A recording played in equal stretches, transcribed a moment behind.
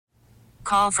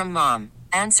call from mom.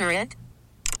 Answer it.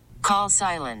 Call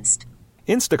silenced.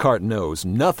 Instacart knows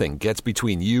nothing gets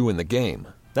between you and the game.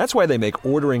 That's why they make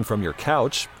ordering from your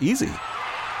couch easy.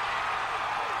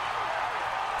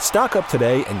 Stock up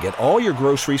today and get all your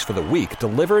groceries for the week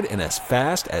delivered in as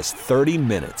fast as 30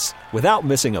 minutes without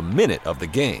missing a minute of the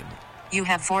game. You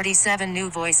have 47 new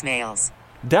voicemails.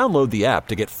 Download the app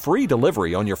to get free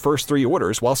delivery on your first 3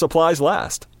 orders while supplies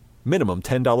last. Minimum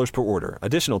 $10 per order.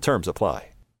 Additional terms apply.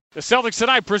 The Celtics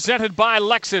tonight presented by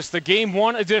Lexus. The Game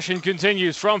 1 edition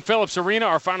continues from Phillips Arena.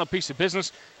 Our final piece of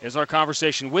business is our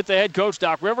conversation with the head coach,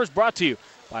 Doc Rivers, brought to you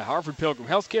by Harvard Pilgrim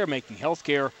Healthcare, making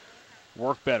healthcare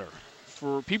work better.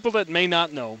 For people that may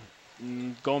not know,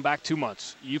 going back 2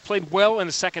 months, you played well in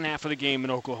the second half of the game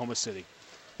in Oklahoma City,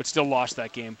 but still lost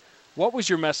that game. What was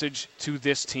your message to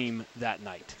this team that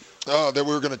night? That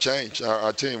we were going to change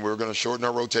our team. We were going to shorten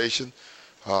our rotation.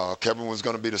 Kevin was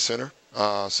going to be the center.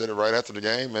 Said it right after the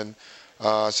game, and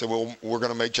said, well, we're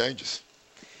going to make changes.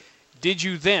 Did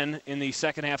you then, in the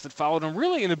second half that followed, and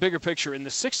really in the bigger picture, in the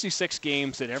 66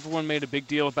 games that everyone made a big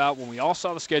deal about when we all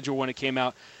saw the schedule when it came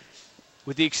out,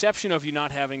 with the exception of you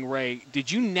not having Ray,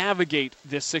 did you navigate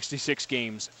this 66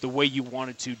 games the way you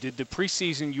wanted to? Did the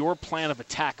preseason, your plan of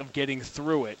attack of getting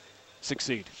through it,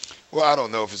 succeed? Well, I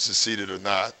don't know if it succeeded or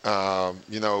not,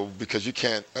 because you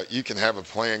can have a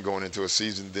plan going into a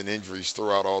season, then injuries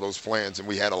throw out all those plans, and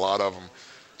we had a lot of them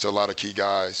to a lot of key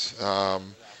guys. So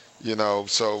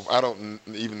I don't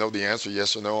even know the answer,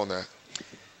 yes or no, on that.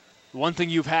 One thing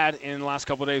you've had in the last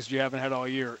couple of days you haven't had all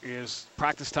year is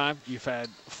practice time. You've had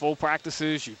full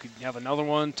practices. You could have another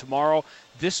one tomorrow.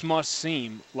 This must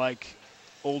seem like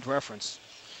old reference.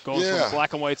 Going from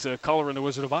black and white to color in The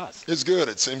Wizard of Oz. It's good.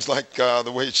 It seems like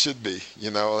the way it should be.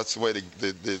 That's the way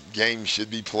the game should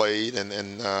be played.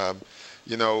 And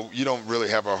you don't really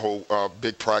have a whole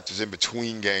big practice in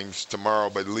between games tomorrow,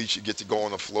 but at least you get to go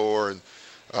on the floor and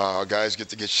guys get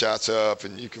to get shots up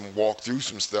and you can walk through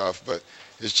some stuff. But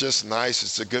it's just nice.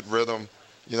 It's a good rhythm.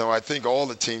 I think all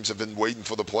the teams have been waiting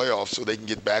for the playoffs so they can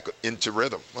get back into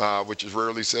rhythm, which is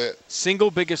rarely said. Single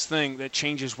biggest thing that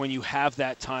changes when you have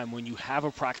that time, when you have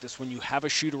a practice, when you have a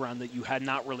shoot-around that you had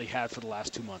not really had for the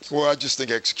last 2 months? Well, I just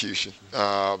think execution,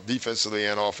 defensively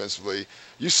and offensively.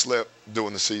 You slip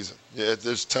during the season. Yeah,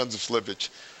 there's tons of slippage,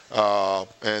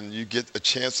 and you get a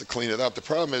chance to clean it up. The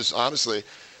problem is, honestly,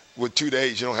 with 2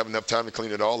 days, you don't have enough time to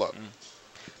clean it all up.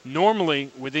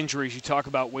 Normally, with injuries, you talk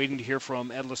about waiting to hear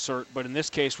from Ed Lacerte, but in this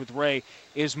case with Ray,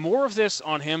 is more of this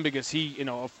on him because he,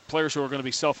 of players who are going to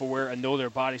be self-aware and know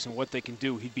their bodies and what they can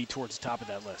do, he'd be towards the top of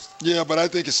that list? Yeah, but I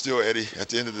think it's still Eddie. At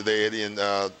the end of the day, Eddie and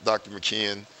Dr.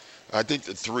 McKeon, I think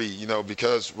the three,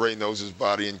 because Ray knows his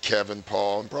body and Kevin,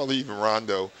 Paul, and probably even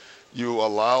Rondo, you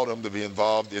allow them to be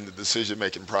involved in the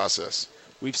decision-making process.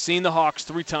 We've seen the Hawks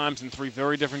 3 times in 3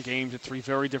 very different games at 3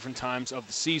 very different times of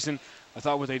the season. I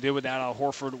thought what they did with Al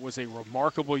Horford was a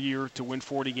remarkable year to win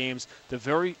 40 games. The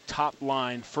very top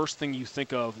line, first thing you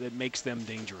think of that makes them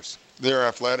dangerous. They're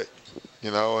athletic,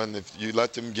 and if you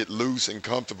let them get loose and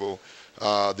comfortable,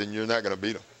 then you're not going to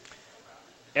beat them.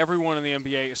 Everyone in the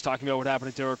NBA is talking about what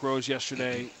happened to Derrick Rose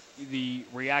yesterday. The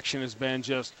reaction has been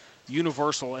just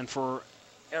universal, and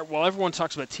while everyone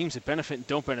talks about teams that benefit and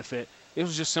don't benefit, it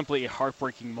was just simply a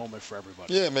heartbreaking moment for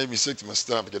everybody. Yeah, it made me sick to my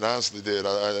stomach. It honestly did.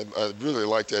 I really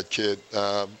like that kid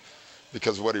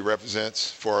because of what he represents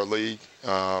for our league.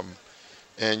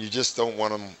 And you just don't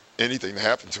want anything to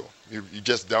happen to him. You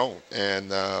just don't.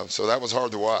 And so that was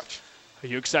hard to watch. Are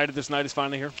you excited this night is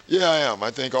finally here? Yeah, I am.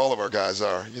 I think all of our guys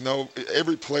are.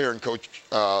 Every player and coach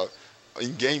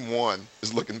in Game 1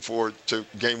 is looking forward to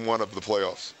Game 1 of the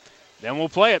playoffs. Then we'll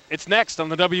play it. It's next on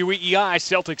the WEEI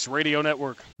Celtics Radio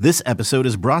Network. This episode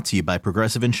is brought to you by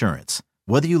Progressive Insurance.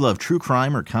 Whether you love true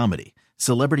crime or comedy,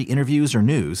 celebrity interviews or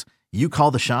news, you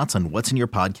call the shots on what's in your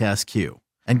podcast queue.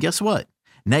 And guess what?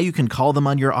 Now you can call them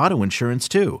on your auto insurance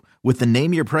too with the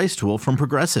Name Your Price tool from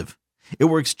Progressive. It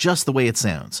works just the way it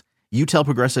sounds. You tell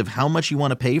Progressive how much you want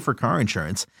to pay for car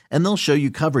insurance, and they'll show you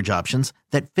coverage options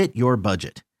that fit your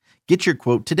budget. Get your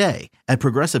quote today at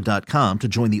Progressive.com to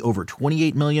join the over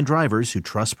 28 million drivers who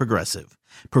trust Progressive.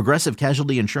 Progressive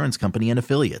Casualty Insurance Company and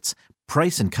Affiliates.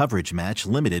 Price and coverage match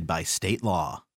limited by state law.